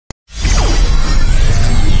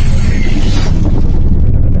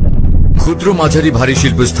ক্ষুদ্র মাঝারি ভারী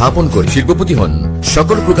শিল্প স্থাপন করে শিল্পপতি হন।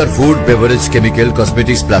 সকল প্রকার food, beverage, chemical,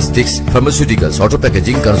 cosmetics, plastics, pharmaceuticals, auto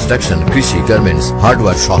packaging, construction, কৃষি, গার্মেন্টস,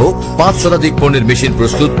 হার্ডওয়্যার সহ 5 শতাধিক পণ্যের মেশিন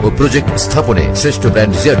প্রস্তুত ও প্রজেক্ট স্থাপনে শ্রেষ্ঠ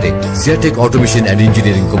brand জিয়াটেক। জিয়াটেক automation and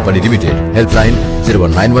engineering company limited. Helpline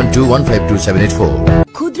 01912152784।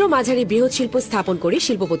 ক্ষুদ্র মাঝারি বৃহৎ শিল্প স্থাপন করে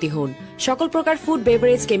শিল্পপতি হন। সকল প্রকার food,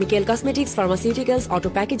 beverage, chemical, cosmetics, pharmaceuticals, auto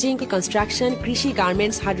packaging, construction, কৃষি,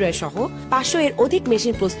 গার্মেন্টস, হার্ডওয়্যার সহ 500 এর অধিক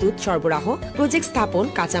মেশিন প্রস্তুত, সরবরাহ, প্রজেক্ট স্থাপন,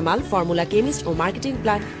 কাঁচামাল, ফর্মুলা, কেমিস্ট ও মার্কেটিং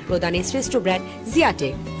প্ল্যান প্রদানের শ্রেষ্ঠ brand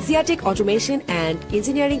জিয়াটেক। জিয়াটেক automation and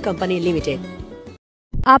engineering company limited.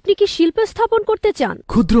 আপনি কি শিল্প স্থাপন করতে চান?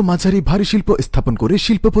 ক্ষুদ্র মাঝারি ভারী শিল্প স্থাপন করে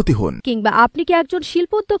শিল্পপতি হন। কিংবা আপনি কি একজন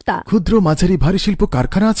শিল্প উদ্যোক্তা? ক্ষুদ্র মাঝারি ভারী শিল্প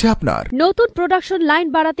কারখানা আছে আপনার। নতুন প্রোডাকশন লাইন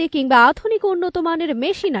বাড়াতে কিংবা আধুনিক উন্নত মানের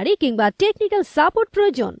মেশিনারি কিংবা টেকনিক্যাল সাপোর্ট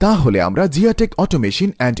প্রয়োজন? তাহলে আমরা জিয়াটেক automation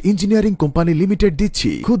and engineering company limited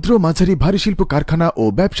দিচ্ছি ক্ষুদ্র মাঝারি ভারী শিল্প কারখানা ও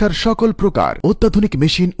ব্যবসার সকল প্রকার অত্যাধুনিক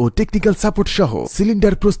মেশিন ও টেকনিক্যাল সাপোর্ট সহ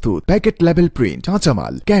সিলিন্ডার প্রস্তুত, প্যাকেট লেভেল প্রিন্ট,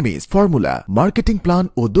 কাঁচামাল, কেমিস্ট, ফর্মুলা, মার্কেটিং প্ল্যান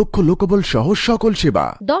ও দক্ষ লোকবল সহ সকল সেবা।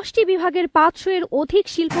 10টি বিভাগের 500 এর অধিক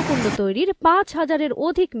শিল্পপণ্য তৈরির 5000 এর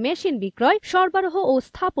অধিক মেশিন বিক্রয়, সরবরাহ ও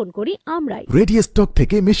স্থাপন করি আমরাই। রেডি স্টক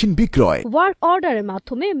থেকে মেশিন বিক্রয়, ওয়ার্ক অর্ডারের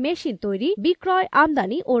মাধ্যমে মেশিন তৈরি, বিক্রয়,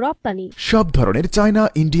 আমদানি ও রপ্তানি, সব ধরনের China,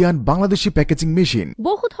 Indian, Bangladeshi packaging machine,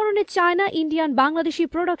 বহু ধরনের China, Indian, Bangladeshi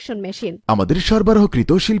production machine. আমাদের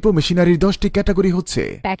সরবরাহকৃত শিল্প মেশিনারির 10টি ক্যাটাগরি হচ্ছে: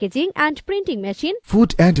 packaging and printing machine,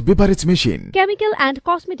 food and beverage machine, chemical and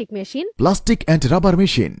cosmetic machine, plastic and rubber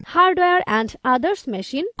machine, hardware and others machine,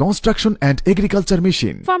 construction and agriculture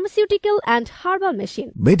machine, pharmaceutical and herbal machine,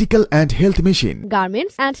 medical and health machine,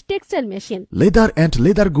 garments and textile machine, leather and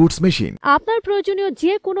leather goods machine। আপনার প্রয়োজনীয়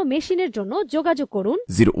যে কোনো মেশিনের জন্য যোগাযোগ করুন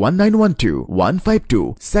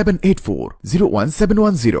 01912152784,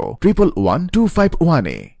 01710 111 251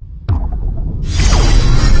 এ।